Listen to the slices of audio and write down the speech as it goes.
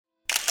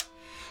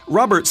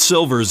Robert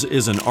Silvers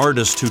is an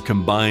artist who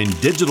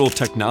combined digital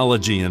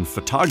technology and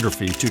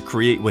photography to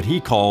create what he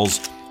calls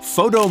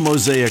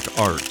photomosaic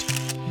art.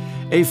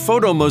 A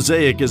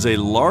photomosaic is a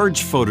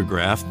large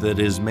photograph that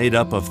is made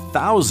up of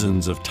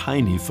thousands of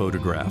tiny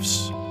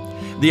photographs.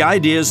 The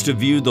idea is to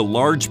view the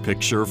large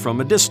picture from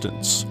a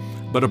distance,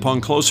 but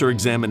upon closer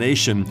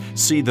examination,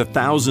 see the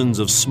thousands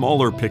of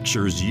smaller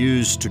pictures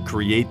used to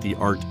create the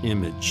art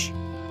image.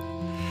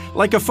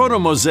 Like a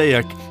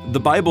photomosaic, the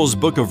Bible's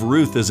book of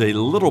Ruth is a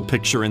little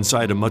picture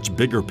inside a much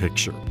bigger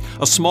picture,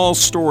 a small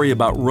story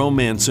about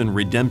romance and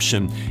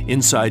redemption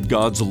inside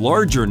God's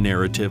larger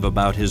narrative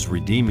about His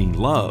redeeming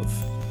love.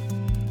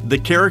 The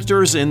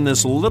characters in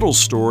this little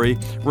story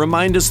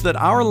remind us that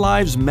our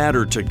lives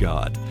matter to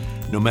God,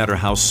 no matter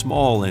how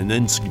small and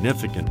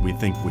insignificant we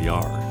think we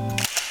are.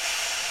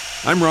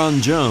 I'm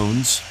Ron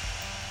Jones,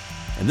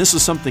 and this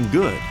is Something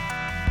Good.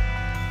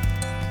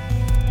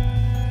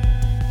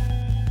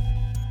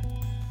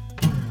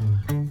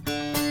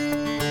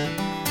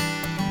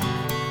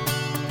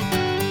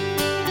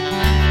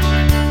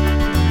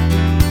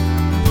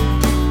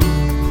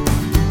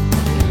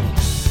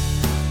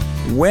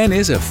 When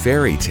is a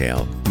fairy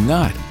tale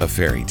not a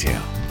fairy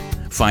tale?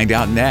 Find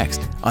out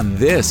next on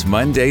this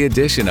Monday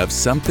edition of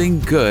Something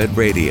Good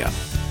Radio.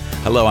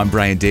 Hello, I'm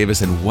Brian Davis,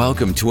 and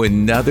welcome to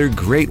another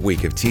great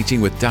week of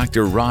teaching with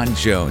Dr. Ron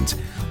Jones,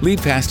 lead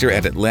pastor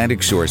at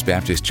Atlantic Shores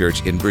Baptist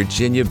Church in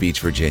Virginia Beach,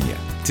 Virginia.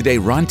 Today,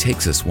 Ron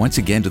takes us once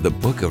again to the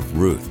book of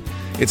Ruth.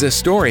 It's a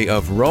story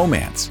of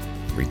romance,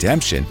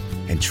 redemption,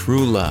 and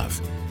true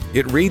love.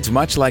 It reads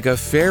much like a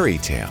fairy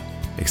tale,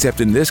 except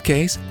in this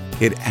case,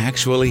 it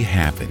actually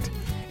happened.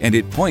 And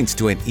it points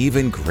to an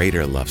even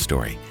greater love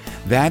story,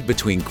 that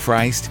between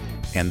Christ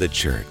and the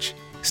church.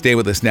 Stay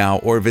with us now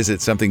or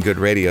visit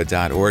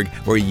somethinggoodradio.org,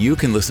 where you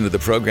can listen to the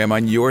program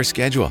on your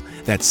schedule.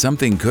 That's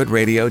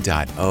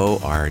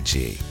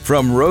somethinggoodradio.org.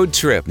 From road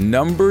trip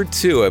number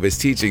 2 of his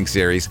teaching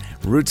series,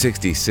 Route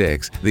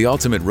 66, the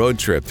ultimate road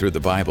trip through the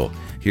Bible,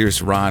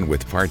 here's Ron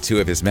with part 2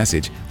 of his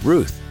message,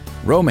 Ruth,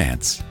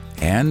 Romance,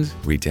 and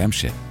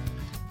Redemption.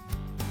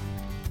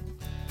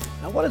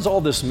 Now, what does all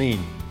this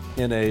mean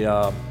in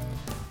a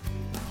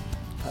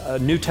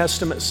New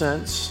Testament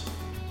sense?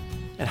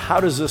 And how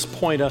does this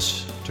point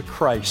us to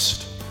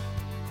Christ,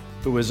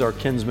 who is our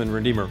kinsman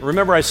redeemer?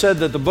 Remember, I said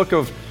that the book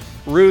of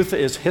Ruth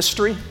is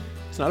history.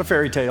 It's not a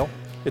fairy tale.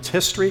 It's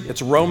history,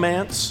 it's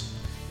romance,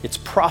 it's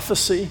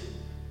prophecy,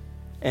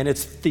 and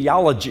it's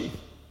theology.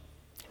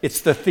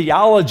 It's the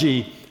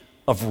theology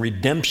of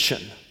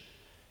redemption.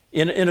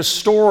 In a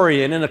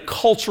story and in a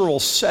cultural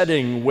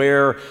setting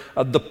where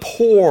the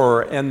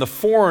poor and the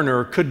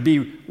foreigner could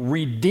be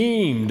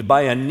redeemed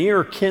by a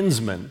near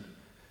kinsman.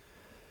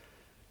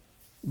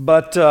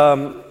 But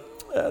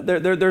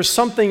there's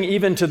something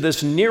even to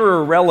this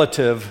nearer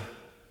relative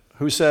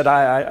who said,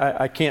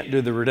 I can't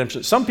do the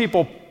redemption. Some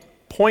people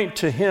point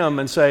to him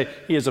and say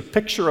he is a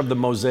picture of the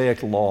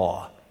Mosaic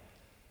law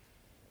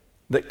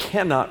that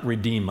cannot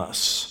redeem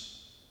us.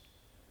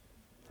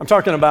 I'm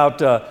talking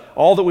about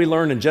all that we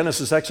learned in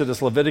Genesis,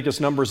 Exodus, Leviticus,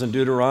 Numbers, and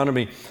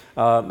Deuteronomy,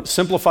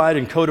 simplified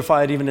and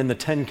codified even in the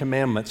Ten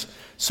Commandments.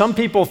 Some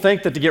people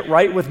think that to get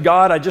right with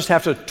God, I just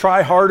have to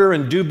try harder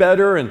and do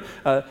better and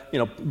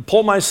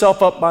pull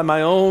myself up by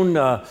my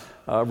own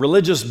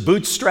religious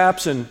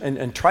bootstraps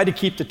and try to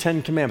keep the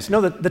Ten Commandments.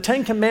 No, the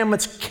Ten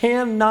Commandments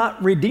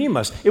cannot redeem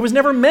us. It was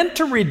never meant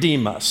to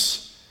redeem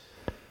us.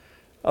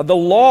 The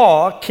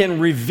law can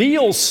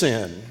reveal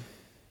sin,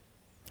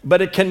 but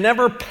it can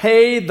never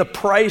pay the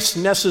price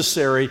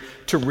necessary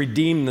to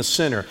redeem the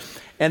sinner.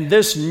 And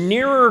this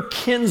nearer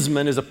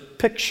kinsman is a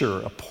picture,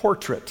 a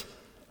portrait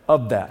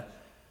of that.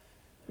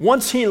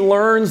 Once he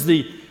learns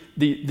the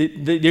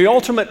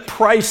ultimate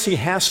price he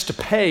has to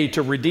pay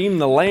to redeem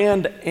the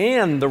land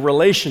and the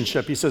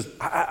relationship, he says,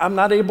 I'm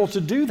not able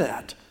to do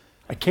that.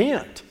 I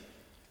can't.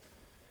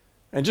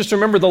 And just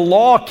remember, the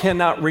law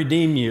cannot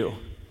redeem you.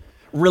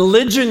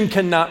 Religion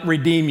cannot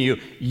redeem you.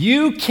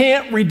 You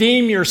can't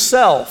redeem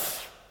yourself,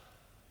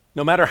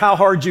 no matter how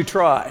hard you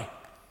try.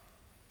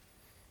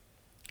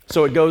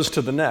 So it goes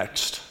to the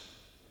next.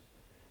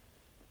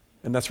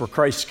 And that's where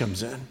Christ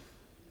comes in.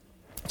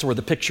 That's where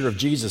the picture of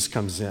Jesus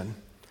comes in.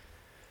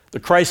 The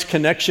Christ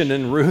connection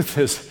in Ruth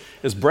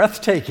is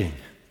breathtaking.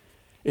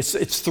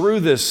 It's through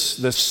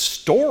this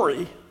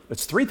story.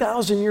 It's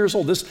 3,000 years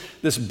old.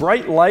 This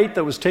bright light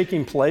that was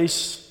taking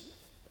place,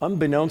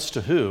 unbeknownst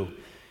to who,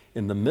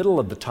 in the middle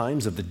of the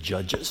times of the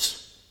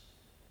judges.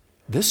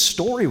 This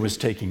story was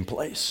taking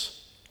place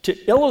to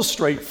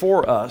illustrate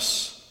for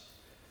us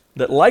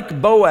that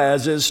like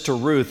Boaz is to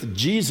Ruth,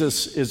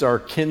 Jesus is our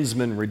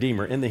kinsman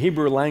redeemer. In the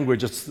Hebrew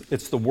language,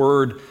 it's the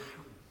word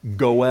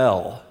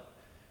Goel.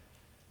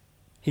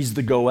 He's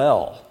the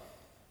Goel.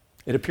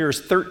 It appears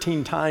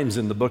 13 times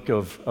in the book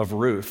of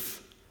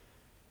Ruth.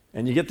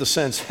 And you get the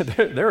sense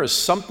there is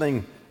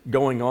something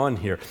going on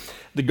here.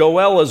 The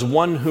Goel is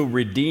one who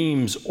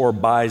redeems or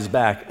buys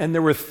back. And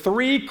there were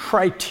 3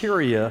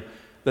 criteria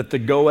that the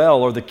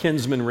Goel, or the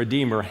kinsman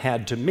redeemer,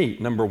 had to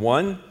meet. Number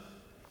 1,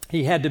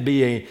 he had to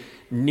be a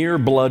near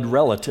blood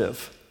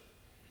relative.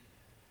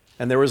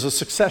 and there was a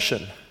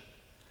succession.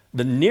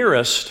 The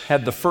nearest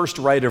had the first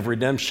right of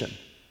redemption.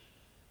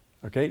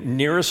 Okay,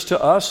 nearest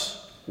to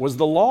us was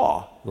the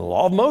law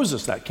of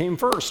Moses. That came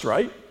first,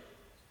 right?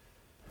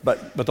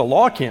 But the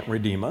law can't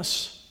redeem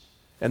us.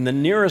 And the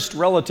nearest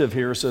relative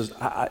here says,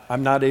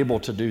 I'm not able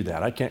to do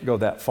that. I can't go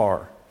that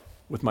far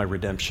with my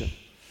redemption.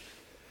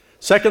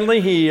 Secondly,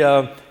 he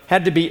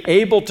had to be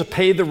able to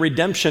pay the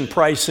redemption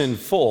price in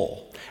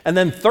full. And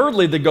then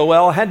thirdly, the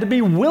Goel had to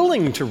be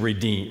willing to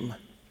redeem.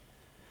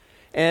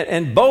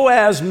 And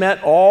Boaz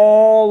met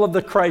all of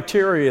the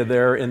criteria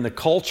there in the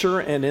culture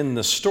and in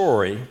the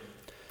story.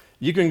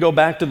 You can go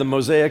back to the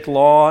Mosaic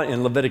Law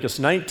in Leviticus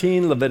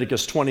 19,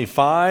 Leviticus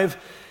 25,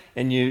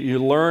 and you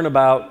learn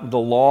about the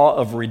law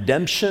of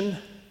redemption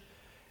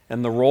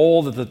and the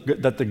role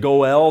that the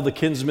Goel, the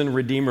kinsman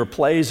redeemer,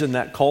 plays in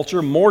that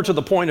culture. More to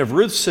the point of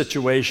Ruth's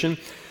situation,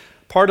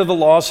 part of the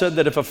law said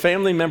that if a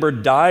family member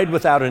died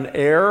without an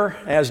heir,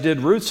 as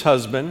did Ruth's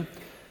husband,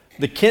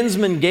 the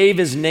kinsman gave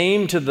his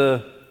name to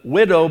the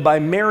widow by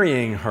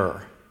marrying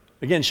her.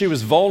 Again, she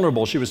was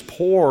vulnerable, she was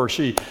poor,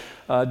 she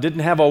didn't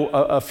have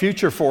a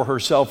future for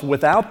herself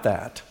without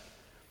that.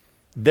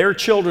 Their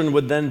children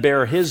would then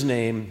bear his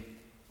name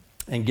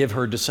and give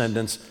her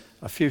descendants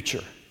a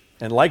future.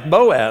 And like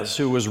Boaz,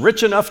 who was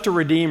rich enough to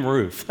redeem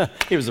Ruth,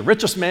 he was the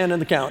richest man in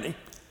the county.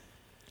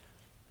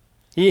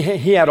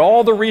 He had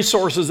all the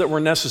resources that were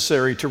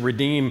necessary to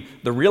redeem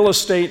the real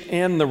estate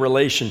and the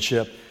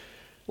relationship.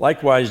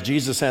 Likewise,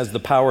 Jesus has the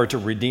power to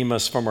redeem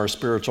us from our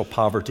spiritual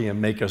poverty and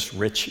make us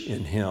rich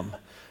in him.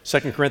 2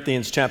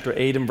 Corinthians chapter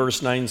 8 and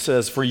verse 9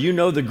 says, "For you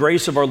know the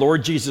grace of our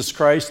Lord Jesus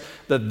Christ,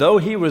 that though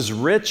he was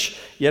rich,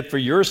 yet for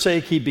your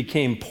sake he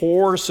became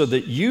poor, so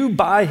that you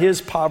by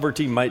his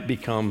poverty might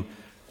become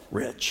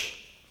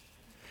rich."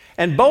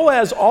 And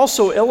Boaz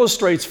also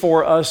illustrates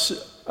for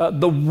us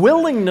the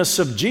willingness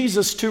of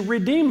Jesus to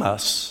redeem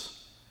us.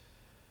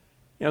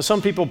 You know,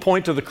 some people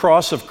point to the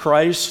cross of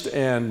Christ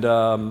and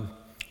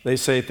they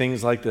say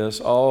things like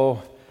this,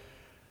 "Oh,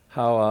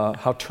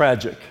 how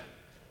tragic.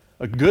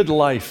 A good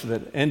life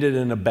that ended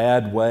in a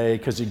bad way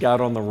because he got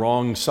on the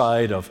wrong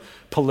side of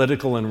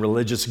political and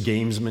religious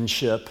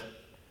gamesmanship."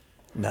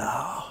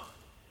 No,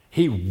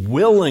 he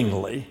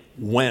willingly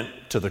went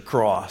to the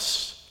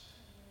cross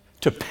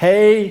to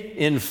pay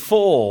in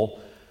full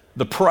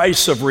the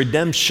price of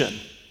redemption.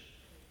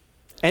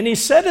 And he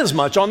said as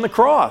much on the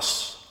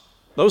cross.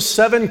 Those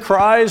 7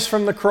 cries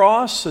from the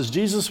cross as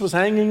Jesus was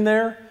hanging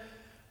there,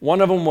 one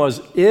of them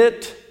was,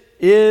 "It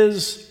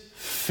is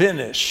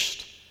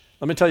finished."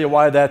 Let me tell you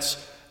why that's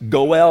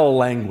Goel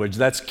language,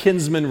 that's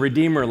kinsman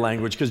redeemer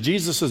language, because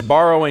Jesus is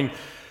borrowing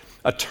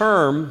a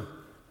term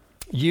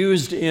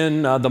used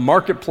in the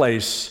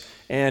marketplace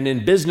and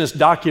in business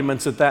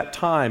documents at that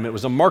time. It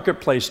was a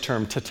marketplace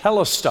term,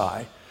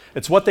 tetelestai.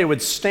 It's what they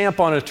would stamp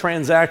on a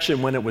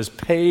transaction when it was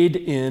paid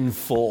in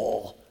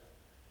full.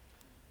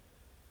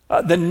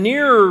 The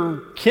near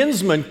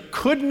kinsman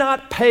could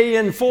not pay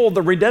in full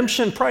the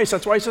redemption price.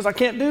 That's why he says, "I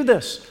can't do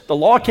this. The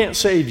law can't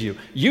save you.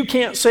 You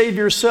can't save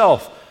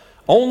yourself.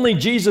 Only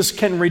Jesus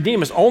can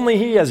redeem us. Only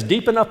he has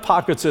deep enough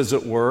pockets, as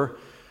it were,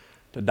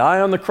 to die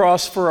on the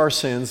cross for our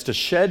sins, to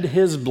shed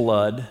his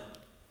blood,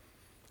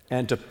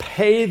 and to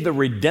pay the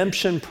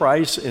redemption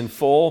price in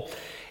full."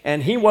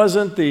 And he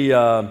wasn't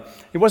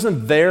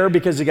there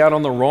because he got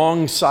on the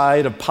wrong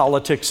side of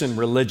politics and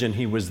religion.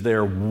 He was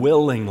there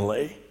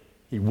willingly.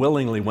 He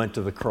willingly went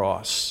to the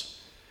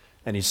cross.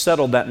 And he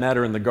settled that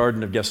matter in the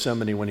Garden of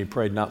Gethsemane when he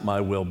prayed, "Not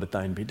my will, but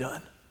thine be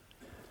done."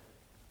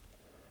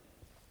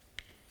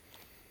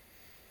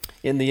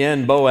 In the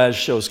end, Boaz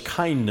shows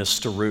kindness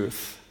to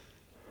Ruth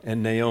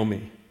and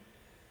Naomi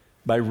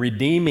by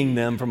redeeming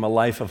them from a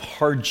life of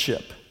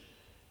hardship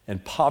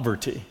and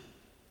poverty.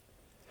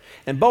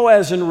 And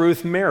Boaz and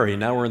Ruth marry.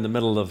 Now we're in the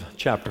middle of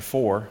chapter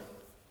 4,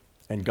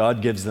 and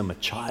God gives them a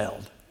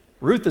child.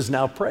 Ruth is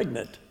now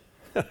pregnant.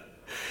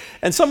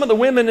 And some of the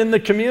women in the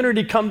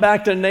community come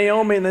back to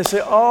Naomi and they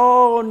say,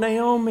 "Oh,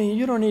 Naomi,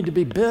 you don't need to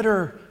be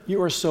bitter.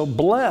 You are so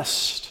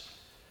blessed."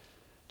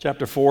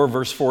 Chapter 4,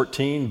 verse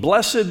 14,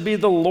 "Blessed be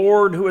the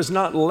Lord who has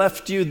not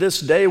left you this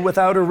day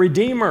without a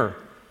redeemer.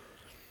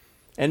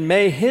 And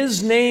may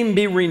his name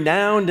be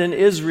renowned in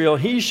Israel.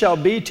 He shall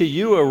be to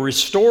you a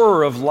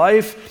restorer of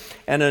life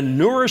and a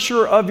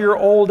nourisher of your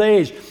old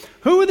age."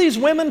 Who are these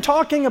women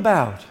talking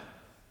about?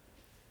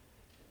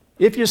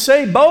 If you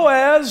say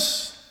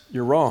Boaz,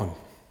 you're wrong.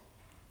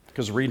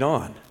 Because read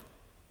on.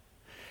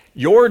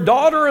 "Your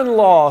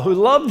daughter-in-law who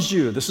loves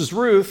you," this is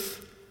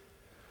Ruth,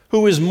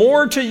 "who is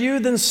more to you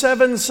than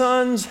 7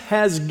 sons,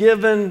 has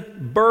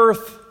given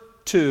birth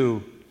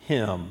to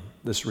him,"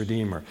 this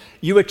Redeemer.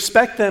 You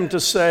expect them to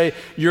say,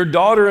 "Your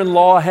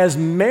daughter-in-law has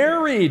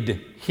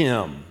married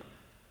him."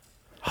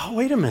 Oh,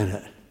 wait a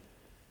minute.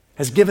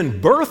 Has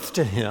given birth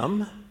to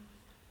him?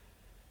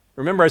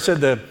 Remember I said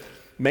the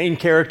main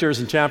characters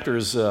in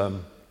chapters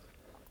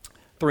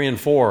 3 and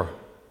 4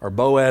 are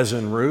Boaz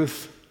and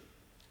Ruth,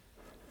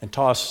 and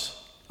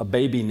toss a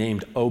baby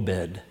named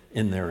Obed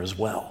in there as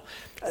well.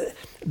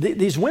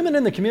 These women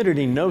in the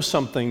community know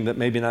something that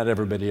maybe not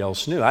everybody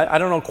else knew. I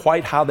don't know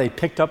quite how they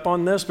picked up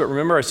on this, but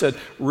remember I said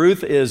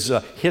Ruth is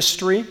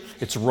history,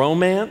 it's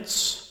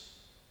romance,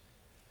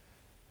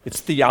 it's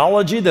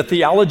theology, the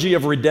theology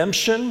of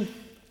redemption.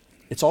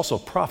 It's also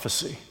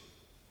prophecy.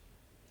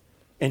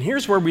 And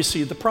here's where we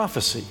see the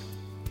prophecy.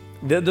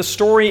 The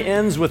story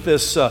ends with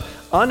this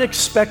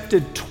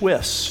unexpected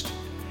twist,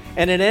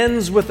 and it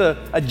ends with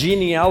a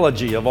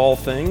genealogy of all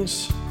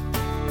things.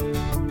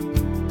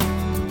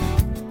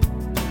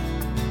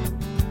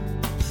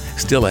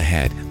 Still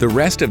ahead, the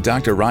rest of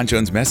Dr. Ron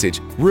Jones' message,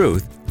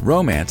 Ruth,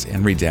 Romance,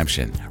 and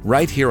Redemption,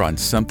 right here on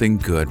Something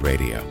Good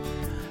Radio.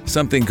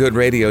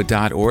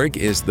 SomethingGoodRadio.org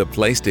is the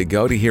place to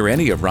go to hear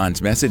any of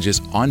Ron's messages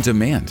on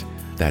demand.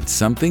 That's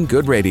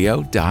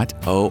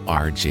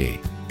SomethingGoodRadio.org.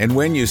 And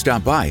when you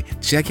stop by,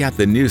 check out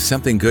the new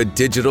Something Good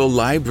digital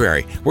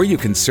library, where you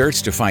can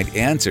search to find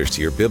answers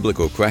to your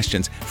biblical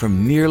questions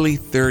from nearly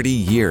 30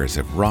 years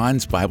of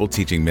Ron's Bible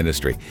teaching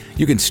ministry.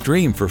 You can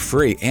stream for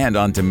free and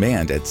on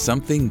demand at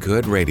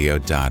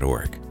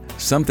SomethingGoodRadio.org.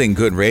 Something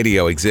Good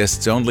Radio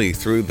exists only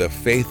through the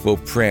faithful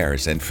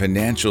prayers and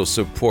financial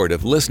support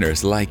of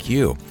listeners like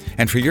you.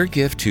 And for your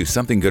gift to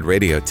Something Good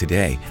Radio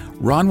today,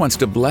 Ron wants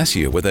to bless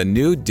you with a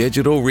new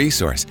digital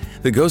resource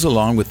that goes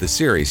along with the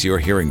series you're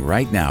hearing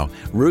right now,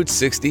 Route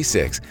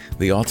 66,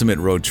 the ultimate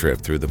road trip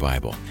through the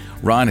Bible.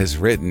 Ron has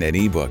written an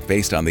ebook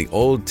based on the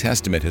Old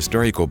Testament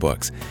historical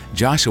books,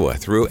 Joshua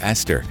through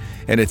Esther,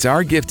 and it's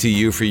our gift to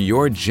you for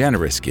your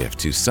generous gift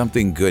to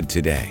Something Good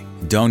today.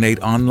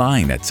 Donate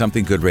online at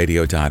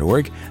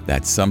somethinggoodradio.org,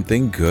 that's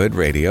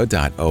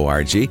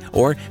somethinggoodradio.org,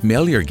 or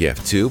mail your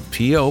gift to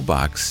P.O.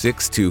 Box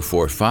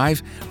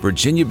 6245,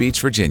 Virginia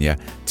Beach, Virginia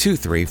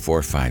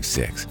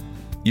 23456.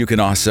 You can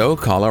also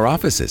call our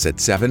offices at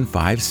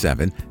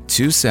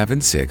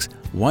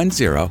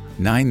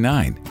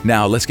 757-276-1099.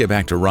 Now let's get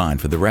back to Ron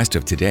for the rest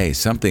of today's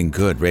Something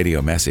Good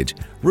Radio message,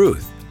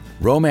 Ruth,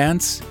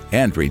 Romance,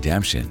 and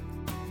Redemption.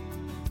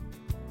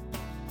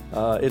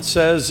 It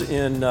says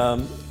in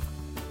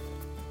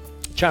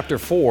chapter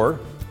 4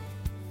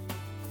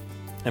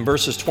 and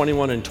verses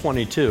 21 and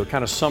 22, it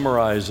kind of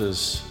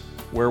summarizes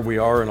where we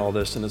are in all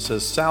this. And it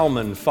says,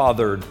 Salmon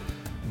fathered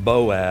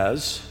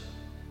Boaz.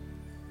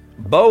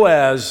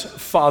 Boaz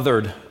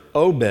fathered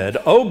Obed.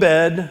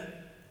 Obed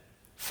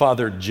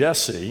fathered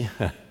Jesse.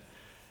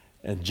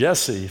 And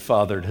Jesse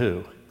fathered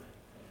who?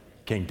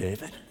 King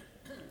David.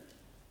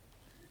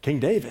 King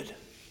David.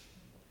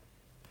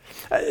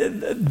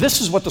 This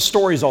is what the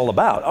story's all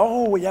about.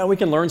 Oh, yeah, we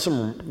can learn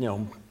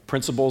some,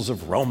 principles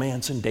of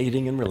romance and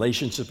dating and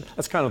relationships.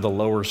 That's kind of the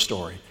lower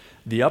story.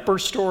 The upper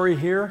story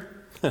here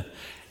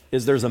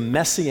is there's a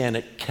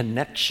messianic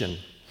connection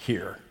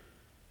here.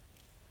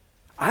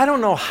 I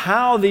don't know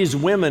how these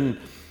women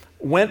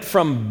went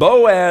from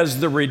Boaz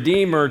the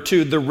Redeemer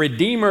to the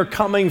Redeemer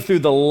coming through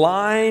the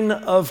line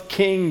of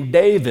King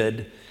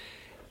David,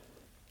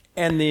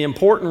 and the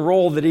important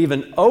role that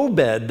even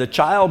Obed, the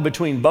child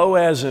between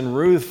Boaz and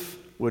Ruth,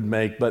 would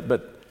make.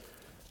 But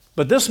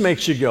this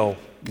makes you go,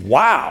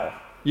 wow,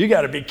 you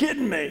got to be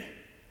kidding me.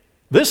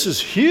 This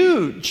is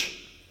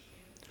huge.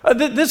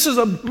 This is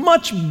a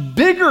much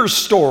bigger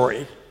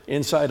story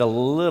inside a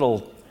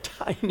little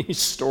tiny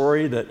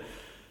story that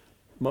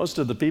most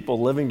of the people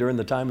living during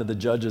the time of the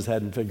judges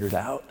hadn't figured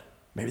out.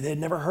 Maybe they had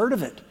never heard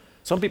of it.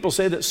 Some people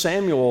say that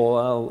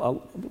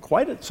Samuel,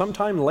 quite some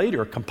time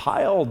later,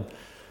 compiled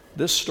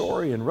this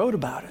story and wrote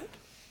about it.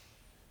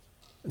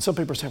 And some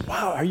people are saying,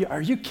 wow,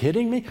 are you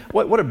kidding me?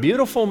 What a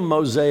beautiful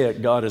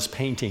mosaic God is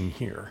painting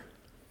here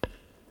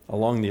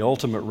along the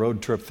ultimate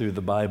road trip through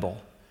the Bible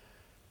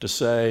to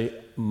say,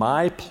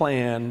 my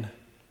plan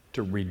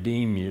to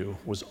redeem you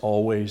was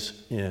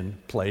always in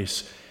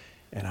place,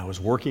 and I was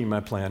working my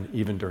plan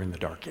even during the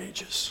dark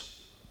ages.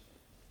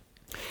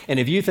 And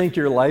if you think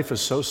your life is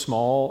so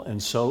small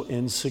and so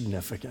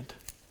insignificant,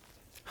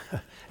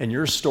 and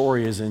your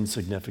story is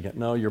insignificant,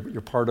 no,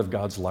 you're part of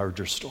God's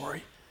larger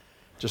story,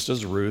 just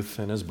as Ruth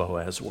and as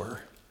Boaz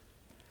were.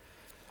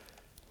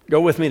 Go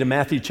with me to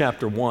Matthew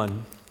chapter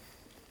 1.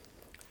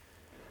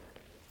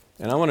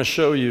 And I want to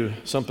show you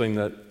something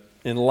that,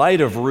 in light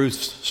of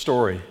Ruth's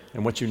story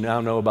and what you now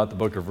know about the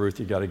book of Ruth,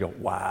 you got to go,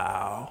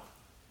 wow.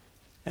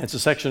 And it's a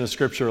section of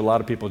scripture a lot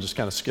of people just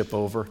kind of skip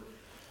over.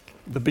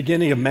 The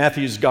beginning of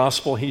Matthew's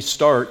gospel, he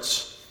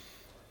starts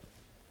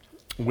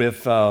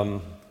with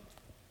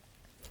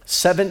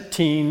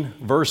 17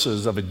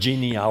 verses of a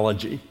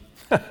genealogy.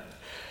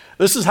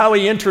 This is how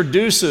he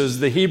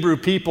introduces the Hebrew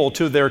people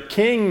to their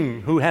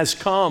king who has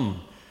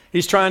come.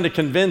 He's trying to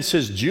convince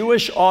his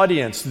Jewish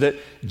audience that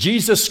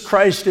Jesus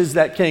Christ is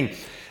that king.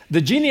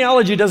 The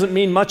genealogy doesn't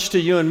mean much to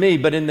you and me,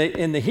 but in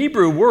the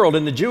Hebrew world,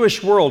 in the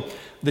Jewish world,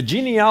 the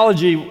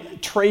genealogy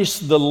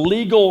traced the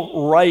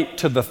legal right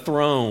to the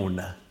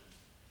throne.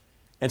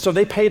 And so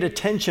they paid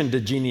attention to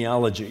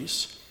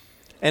genealogies.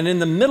 And in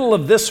the middle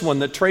of this one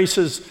that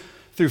traces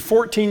through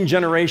 14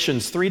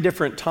 generations, 3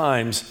 different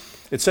times,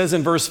 it says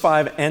in verse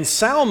 5, and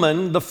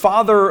Salmon, the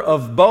father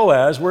of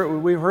Boaz,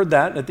 we heard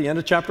that at the end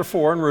of chapter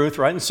 4 in Ruth,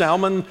 right? And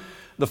Salmon,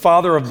 the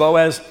father of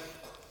Boaz,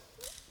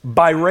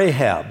 by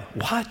Rahab.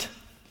 What?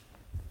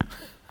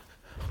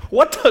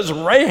 What does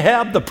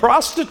Rahab the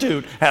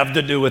prostitute have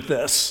to do with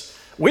this?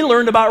 We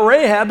learned about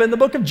Rahab in the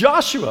book of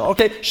Joshua.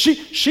 Okay,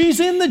 she's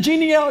in the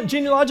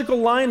genealogical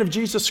line of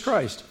Jesus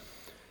Christ.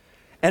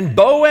 And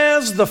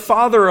Boaz, the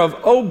father of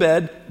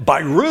Obed, by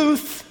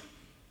Ruth.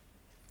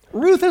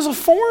 Ruth is a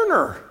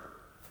foreigner.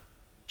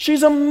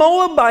 She's a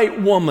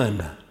Moabite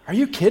woman. Are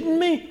you kidding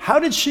me? How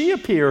did she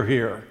appear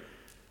here?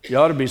 You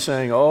ought to be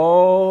saying,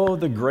 oh,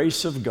 the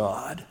grace of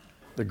God,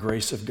 the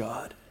grace of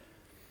God.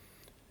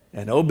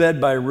 And Obed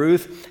by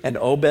Ruth, and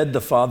Obed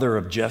the father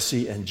of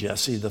Jesse, and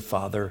Jesse the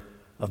father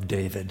of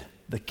David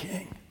the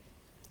king.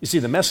 You see,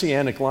 the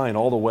messianic line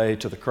all the way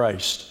to the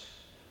Christ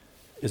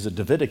is a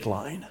Davidic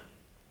line.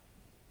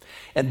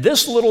 And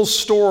this little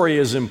story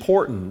is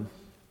important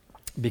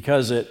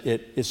because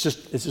it's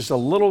just a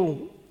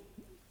little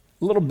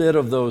bit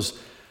of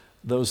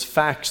those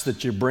facts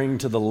that you bring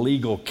to the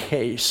legal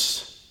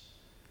case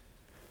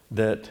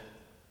that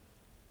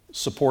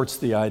supports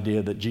the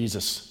idea that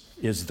Jesus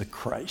is the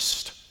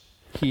Christ.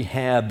 He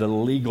had the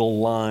legal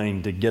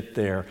line to get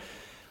there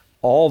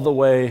all the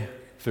way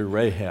through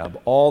Rahab,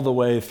 all the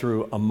way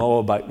through a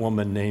Moabite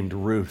woman named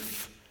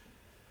Ruth.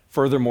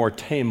 Furthermore,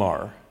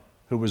 Tamar,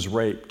 who was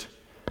raped,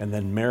 and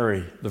then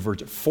Mary, the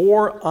virgin.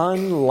 4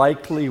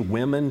 unlikely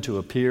women to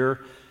appear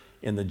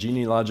in the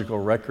genealogical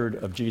record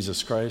of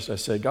Jesus Christ. I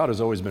said, God has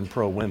always been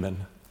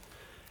pro-women.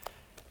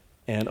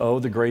 And oh,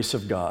 the grace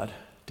of God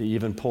to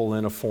even pull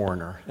in a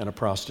foreigner and a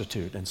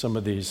prostitute and some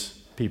of these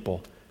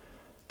people.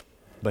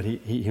 But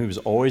he was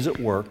always at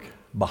work,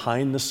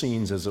 behind the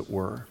scenes, as it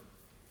were,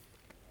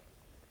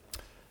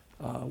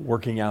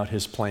 working out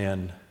his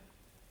plan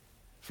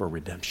for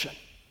redemption.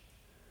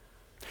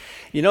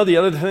 You know, the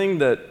other thing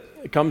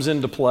that comes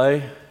into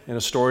play in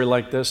a story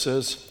like this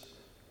is,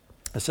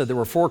 I said there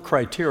were 4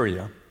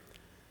 criteria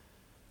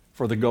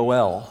for the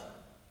Goel,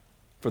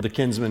 for the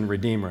kinsman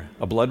redeemer: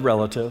 a blood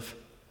relative,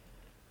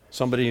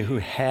 somebody who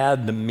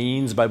had the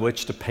means by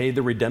which to pay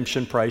the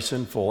redemption price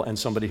in full, and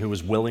somebody who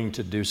was willing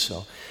to do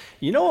so.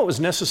 You know what was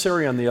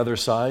necessary on the other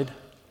side?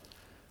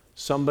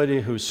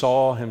 Somebody who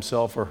saw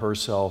himself or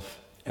herself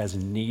as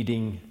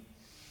needing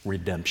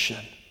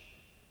redemption.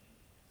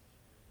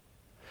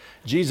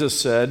 Jesus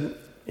said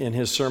in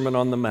his Sermon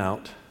on the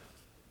Mount,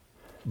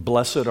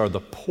 "Blessed are the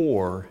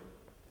poor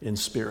in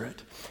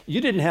spirit."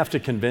 You didn't have to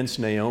convince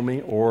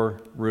Naomi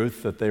or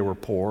Ruth that they were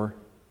poor,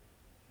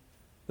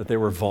 that they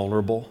were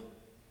vulnerable.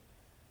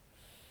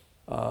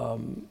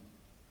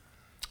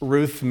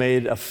 Ruth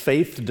made a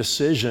faith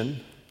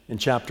decision in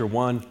chapter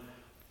 1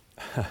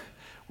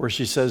 where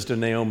she says to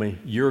Naomi,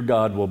 "Your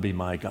God will be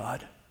my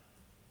God."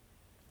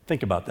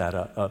 Think about that,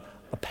 a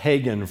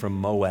pagan from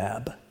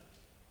Moab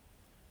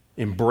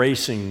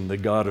embracing the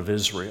God of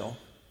Israel.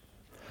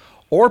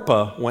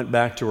 Orpah went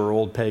back to her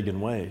old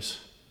pagan ways.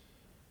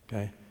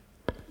 Okay?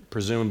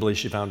 Presumably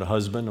she found a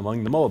husband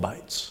among the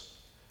Moabites.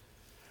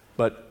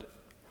 But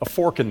a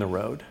fork in the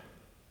road,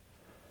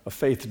 a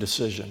faith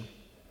decision.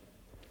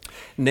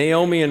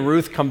 Naomi and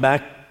Ruth come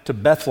back to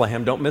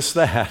Bethlehem. Don't miss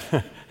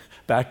that.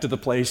 Back to the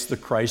place the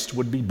Christ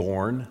would be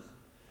born.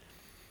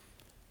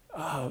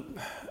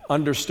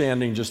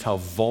 Understanding just how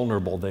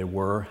vulnerable they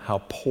were,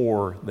 how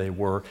poor they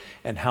were,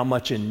 and how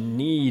much in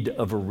need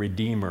of a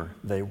redeemer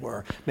they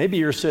were. Maybe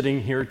you're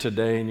sitting here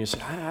today and you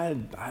say,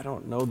 I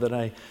don't know that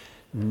I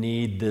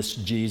need this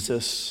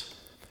Jesus.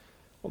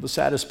 Well, the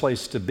saddest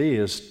place to be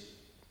is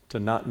to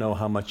not know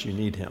how much you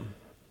need him,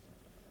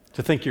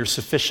 to think you're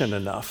sufficient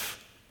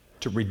enough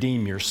to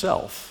redeem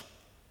yourself.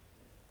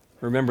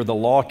 Remember, the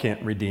law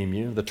can't redeem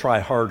you, the try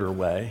harder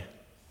way.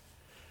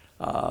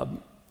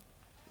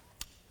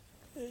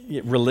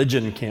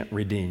 Religion can't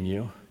redeem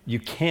you. You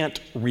can't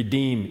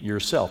redeem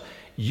yourself.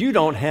 You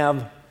don't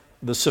have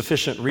the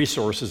sufficient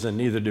resources, and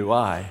neither do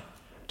I,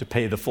 to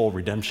pay the full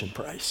redemption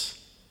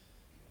price.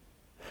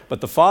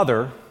 But the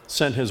Father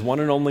sent his one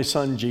and only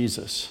Son,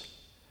 Jesus,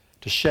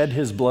 to shed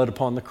his blood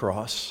upon the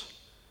cross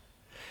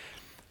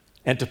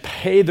and to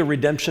pay the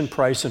redemption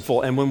price in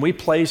full. And when we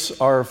place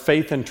our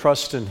faith and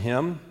trust in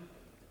him,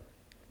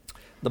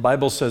 the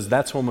Bible says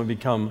that's when we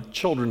become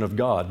children of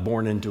God,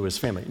 born into his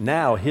family.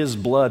 Now his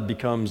blood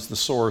becomes the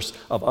source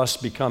of us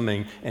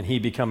becoming, and he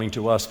becoming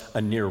to us,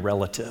 a near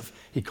relative.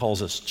 He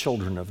calls us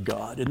children of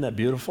God. Isn't that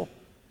beautiful?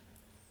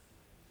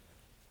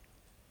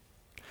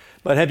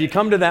 But have you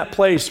come to that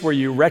place where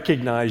you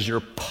recognize your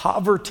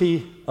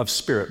poverty of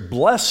spirit?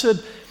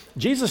 Blessed,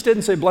 Jesus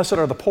didn't say blessed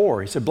are the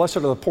poor. He said blessed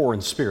are the poor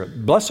in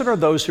spirit. Blessed are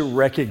those who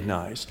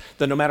recognize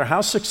that no matter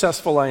how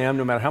successful I am,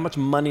 no matter how much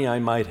money I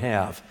might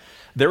have,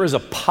 there is a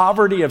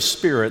poverty of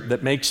spirit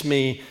that makes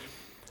me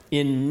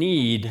in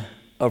need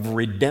of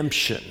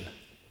redemption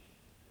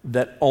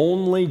that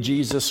only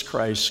Jesus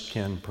Christ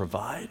can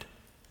provide.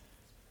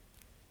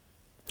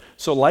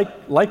 So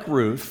like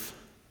Ruth,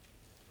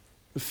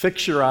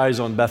 fix your eyes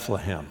on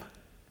Bethlehem,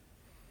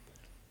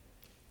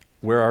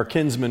 where our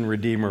kinsman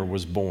redeemer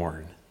was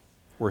born,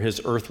 where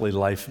his earthly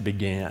life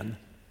began,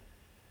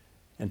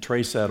 and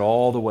trace that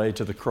all the way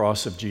to the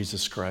cross of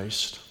Jesus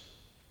Christ.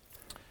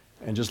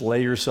 And just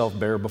lay yourself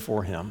bare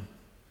before him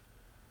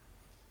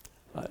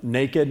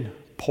naked,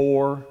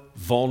 poor,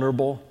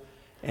 vulnerable,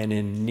 and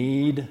in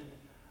need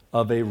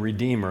of a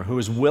Redeemer who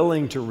is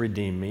willing to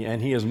redeem me,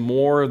 and He has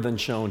more than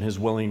shown His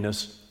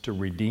willingness to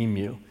redeem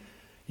you.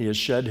 He has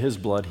shed His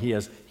blood. He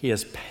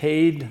has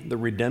paid the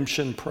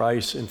redemption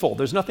price in full.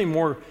 There's nothing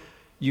more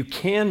you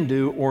can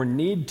do or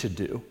need to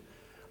do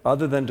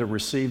other than to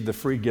receive the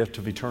free gift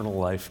of eternal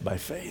life by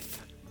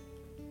faith.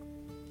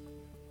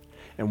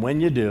 And when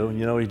you do,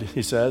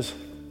 He says,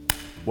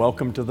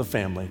 welcome to the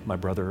family, my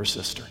brother or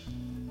sister.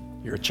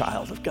 You're a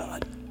child of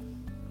God.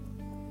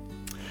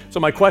 So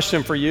my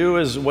question for you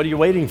is, what are you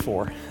waiting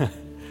for?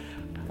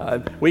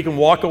 We can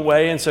walk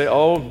away and say,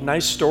 oh,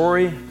 nice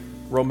story,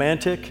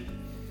 romantic,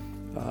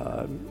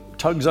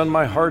 tugs on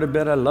my heart a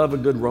bit. I love a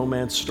good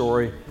romance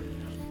story.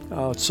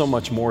 Oh, it's so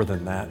much more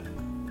than that.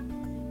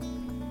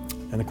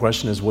 And the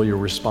question is, will you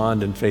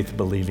respond in faith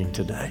believing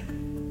today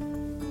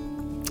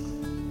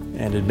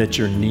and admit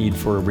your need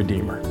for a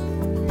Redeemer?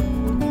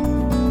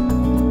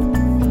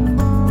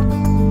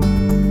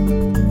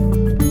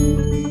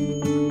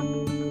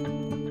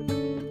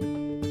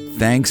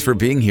 Thanks for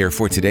being here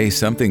for today's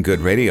Something Good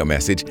radio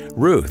message,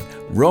 Ruth,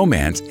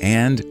 Romance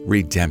and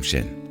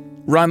Redemption.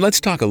 Ron, let's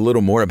talk a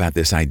little more about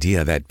this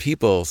idea that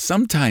people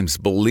sometimes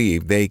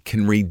believe they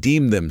can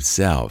redeem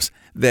themselves,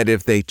 that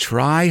if they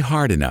try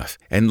hard enough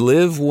and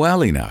live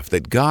well enough,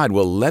 that God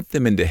will let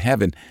them into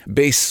heaven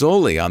based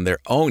solely on their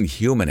own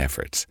human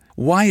efforts.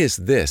 Why is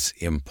this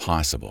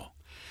impossible?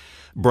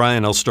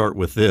 Brian, I'll start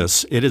with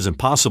this. It is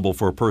impossible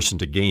for a person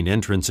to gain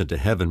entrance into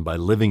heaven by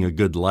living a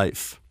good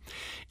life.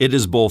 It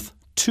is both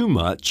too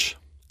much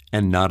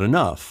and not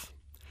enough.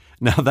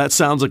 Now, that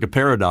sounds like a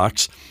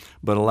paradox,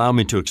 but allow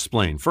me to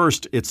explain.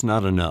 First, it's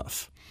not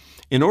enough.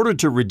 In order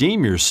to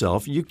redeem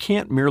yourself, you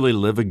can't merely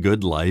live a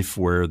good life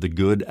where the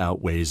good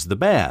outweighs the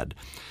bad.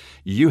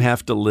 You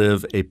have to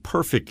live a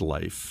perfect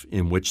life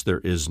in which there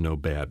is no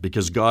bad,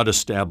 because God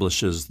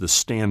establishes the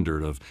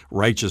standard of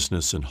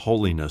righteousness and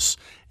holiness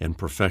and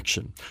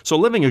perfection. So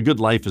living a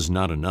good life is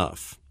not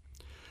enough.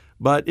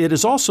 But it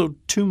is also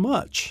too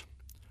much.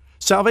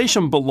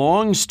 Salvation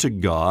belongs to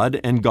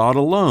God and God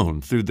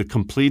alone through the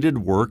completed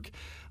work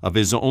of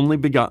His only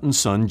begotten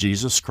Son,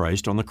 Jesus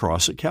Christ, on the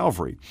cross at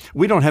Calvary.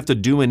 We don't have to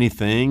do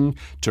anything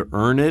to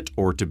earn it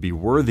or to be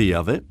worthy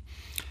of it.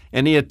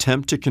 Any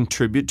attempt to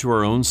contribute to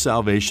our own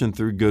salvation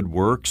through good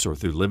works or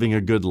through living a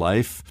good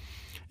life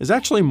is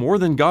actually more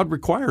than God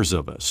requires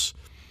of us.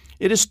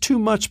 It is too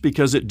much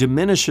because it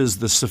diminishes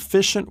the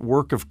sufficient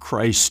work of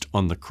Christ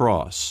on the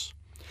cross.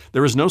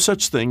 There is no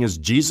such thing as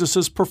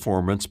Jesus'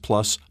 performance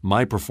plus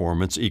my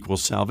performance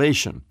equals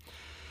salvation.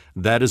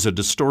 That is a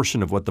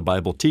distortion of what the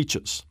Bible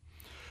teaches.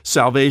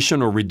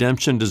 Salvation or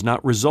redemption does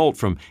not result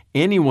from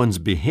anyone's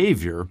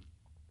behavior,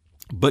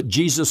 but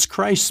Jesus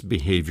Christ's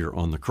behavior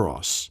on the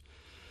cross.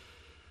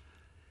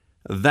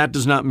 That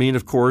does not mean,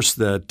 of course,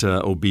 that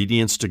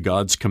obedience to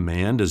God's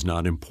command is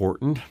not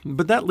important,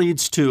 but that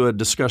leads to a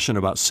discussion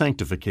about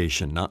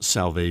sanctification, not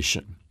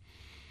salvation.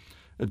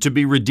 To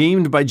be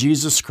redeemed by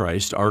Jesus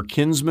Christ, our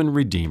kinsman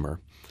redeemer,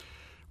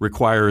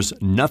 requires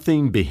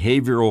nothing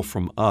behavioral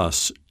from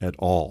us at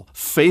all.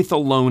 Faith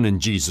alone in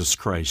Jesus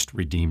Christ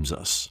redeems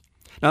us.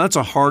 Now, that's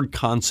a hard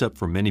concept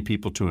for many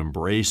people to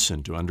embrace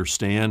and to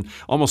understand.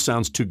 Almost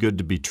sounds too good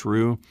to be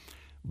true,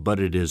 but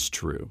it is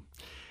true.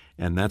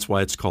 And that's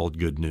why it's called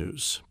good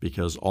news,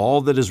 because all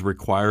that is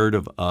required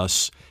of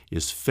us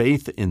is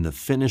faith in the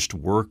finished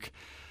work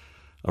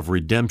of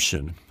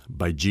redemption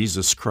by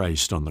Jesus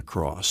Christ on the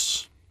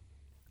cross.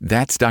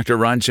 That's Dr.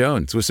 Ron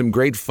Jones with some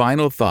great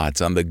final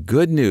thoughts on the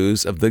good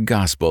news of the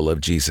gospel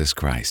of Jesus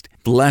Christ.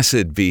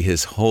 Blessed be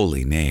His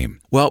holy name.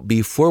 Well,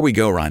 before we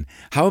go, Ron,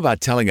 how about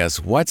telling us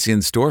what's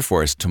in store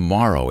for us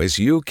tomorrow as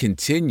you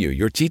continue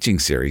your teaching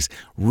series,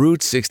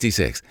 Route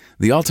 66,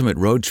 the ultimate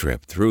road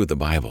trip through the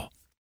Bible?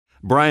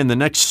 Brian, the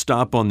next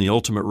stop on the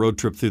ultimate road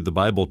trip through the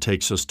Bible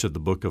takes us to the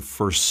book of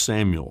 1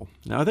 Samuel.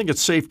 Now, I think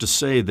it's safe to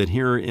say that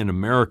here in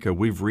America,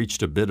 we've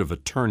reached a bit of a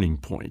turning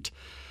point.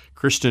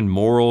 Christian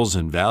morals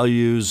and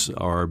values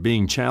are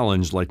being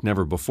challenged like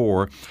never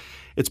before.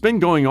 It's been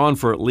going on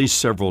for at least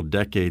several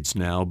decades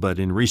now, but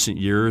in recent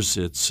years,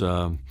 it's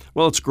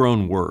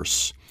grown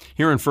worse.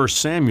 Here in 1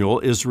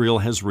 Samuel, Israel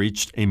has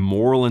reached a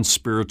moral and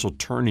spiritual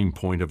turning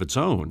point of its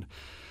own.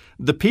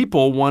 The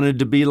people wanted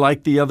to be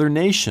like the other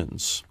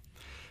nations.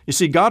 You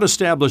see, God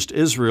established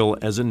Israel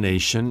as a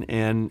nation,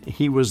 and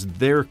He was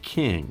their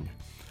king,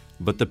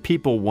 but the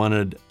people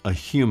wanted a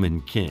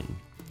human king.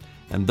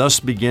 And thus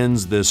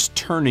begins this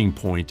turning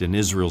point in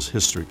Israel's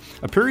history,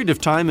 a period of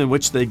time in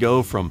which they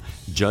go from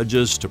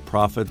judges to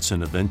prophets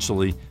and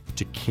eventually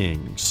to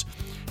kings.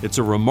 It's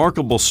a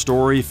remarkable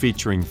story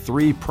featuring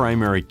three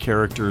primary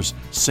characters,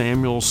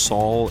 Samuel,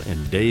 Saul,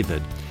 and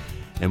David.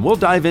 And we'll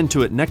dive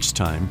into it next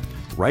time,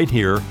 right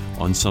here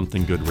on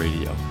Something Good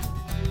Radio.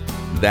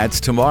 That's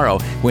tomorrow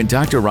when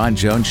Dr. Ron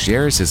Jones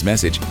shares his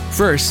message,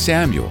 1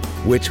 Samuel,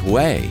 Which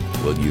Way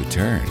Will You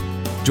Turn?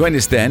 Join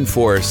us then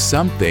for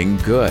Something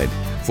Good.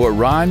 For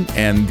Ron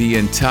and the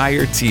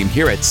entire team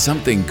here at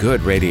Something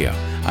Good Radio,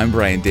 I'm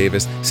Brian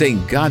Davis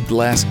saying God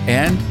bless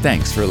and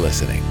thanks for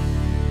listening.